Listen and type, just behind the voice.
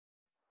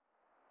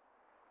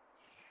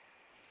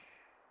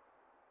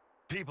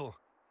People,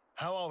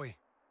 how are we?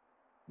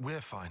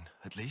 We're fine,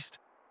 at least.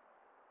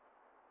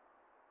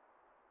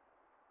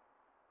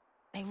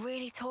 They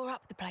really tore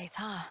up the place,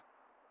 huh?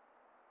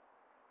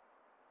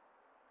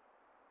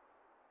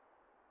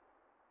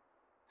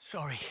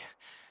 Sorry.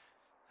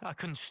 I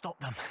couldn't stop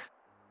them.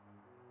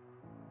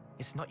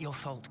 It's not your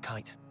fault,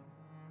 Kite.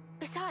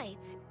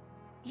 Besides,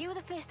 you were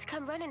the first to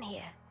come running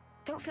here.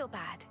 Don't feel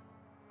bad.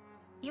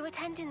 You were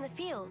tending the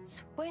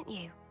fields, weren't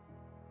you?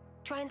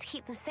 Trying to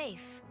keep them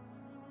safe.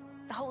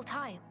 The whole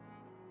time.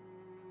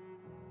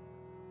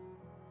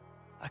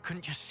 I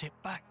couldn't just sit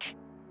back.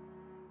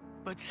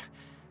 But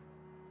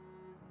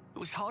there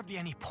was hardly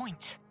any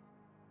point.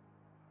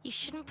 You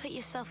shouldn't put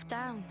yourself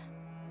down.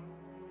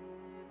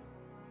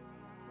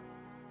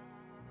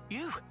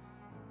 You?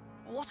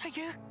 What are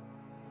you?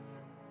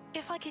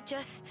 If I could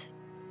just...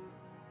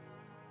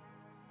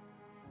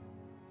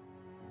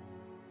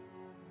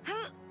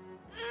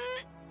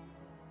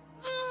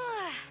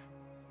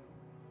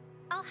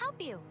 I'll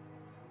help you.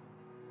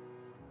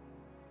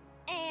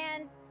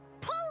 And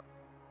pull!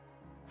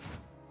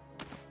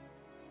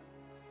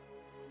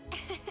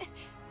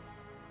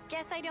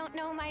 Guess I don't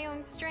know my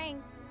own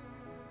strength.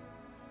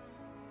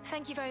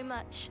 Thank you very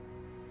much.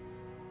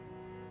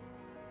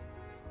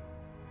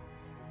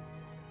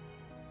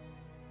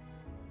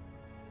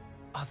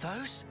 Are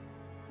those?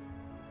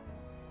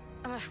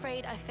 I'm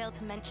afraid I failed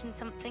to mention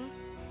something.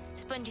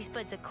 Spongy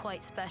Spuds are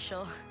quite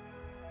special.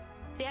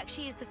 They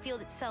actually use the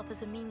field itself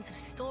as a means of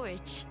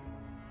storage.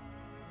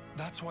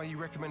 That's why you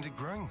recommended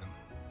growing them.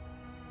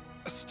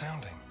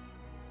 Astounding.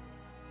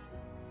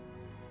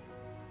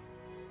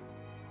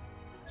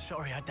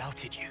 Sorry I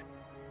doubted you.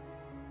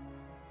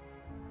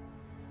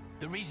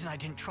 The reason I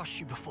didn't trust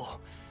you before,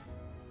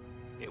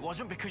 it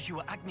wasn't because you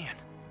were Agnian.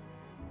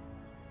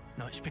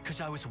 No, it's because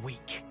I was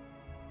weak.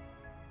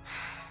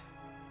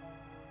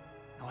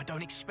 Now, I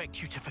don't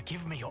expect you to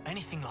forgive me or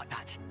anything like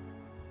that.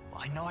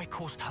 But I know I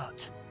caused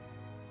hurt.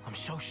 I'm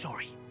so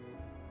sorry.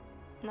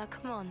 Now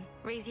come on,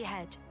 raise your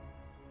head.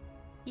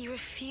 You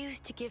refuse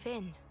to give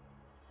in.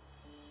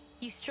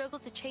 You struggle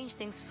to change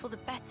things for the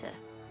better.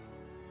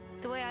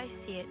 The way I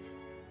see it,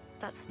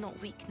 that's not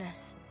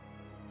weakness.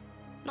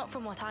 Not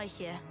from what I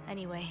hear,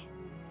 anyway.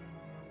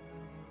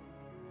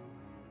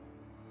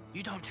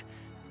 You don't...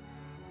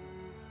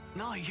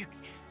 No, you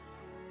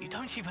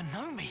don't even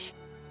know me.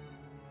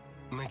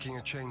 Making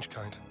a change,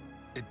 Kite.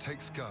 It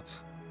takes guts.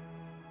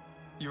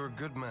 You're a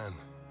good man.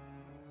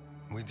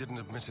 We didn't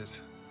admit it.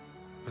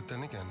 But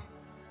then again,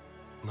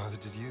 neither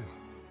did you.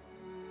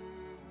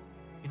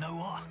 You know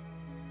what?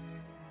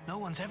 No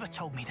one's ever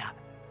told me that.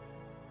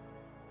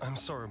 I'm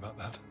sorry about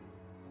that.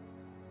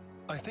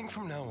 I think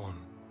from now on,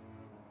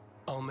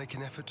 I'll make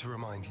an effort to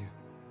remind you.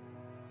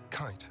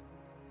 Kite,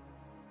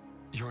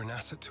 you're an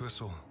asset to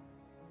us all.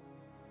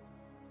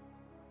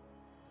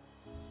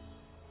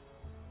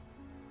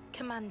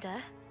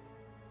 Commander,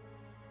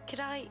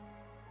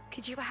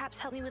 could you perhaps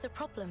help me with a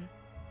problem?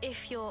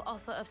 If your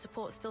offer of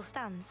support still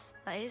stands,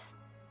 that is.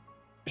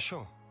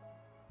 Sure.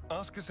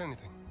 Ask us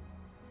anything.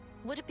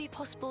 Would it be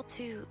possible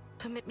to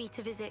permit me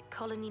to visit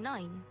Colony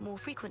 9 more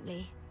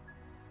frequently?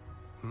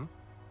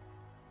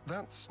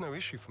 That's no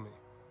issue for me.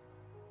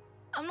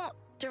 I'm not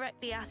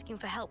directly asking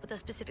for help with a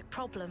specific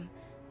problem,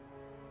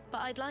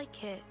 but I'd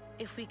like it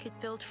if we could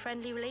build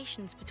friendly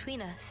relations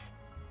between us.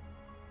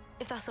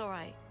 If that's all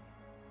right.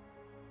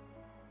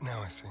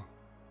 Now I see.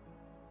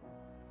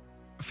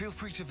 Feel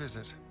free to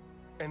visit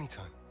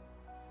anytime.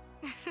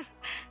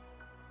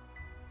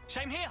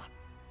 Same here.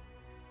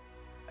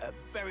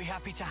 Very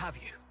happy to have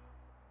you.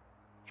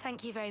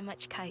 Thank you very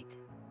much, Kite.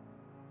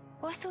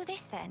 What's all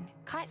this then?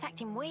 Kite's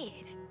acting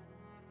weird.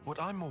 What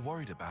I'm more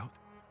worried about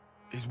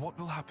is what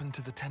will happen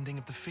to the tending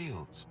of the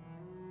fields.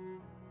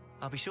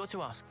 I'll be sure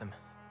to ask them,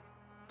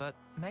 but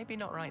maybe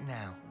not right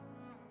now.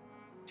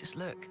 Just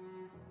look.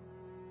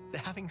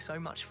 They're having so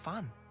much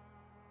fun.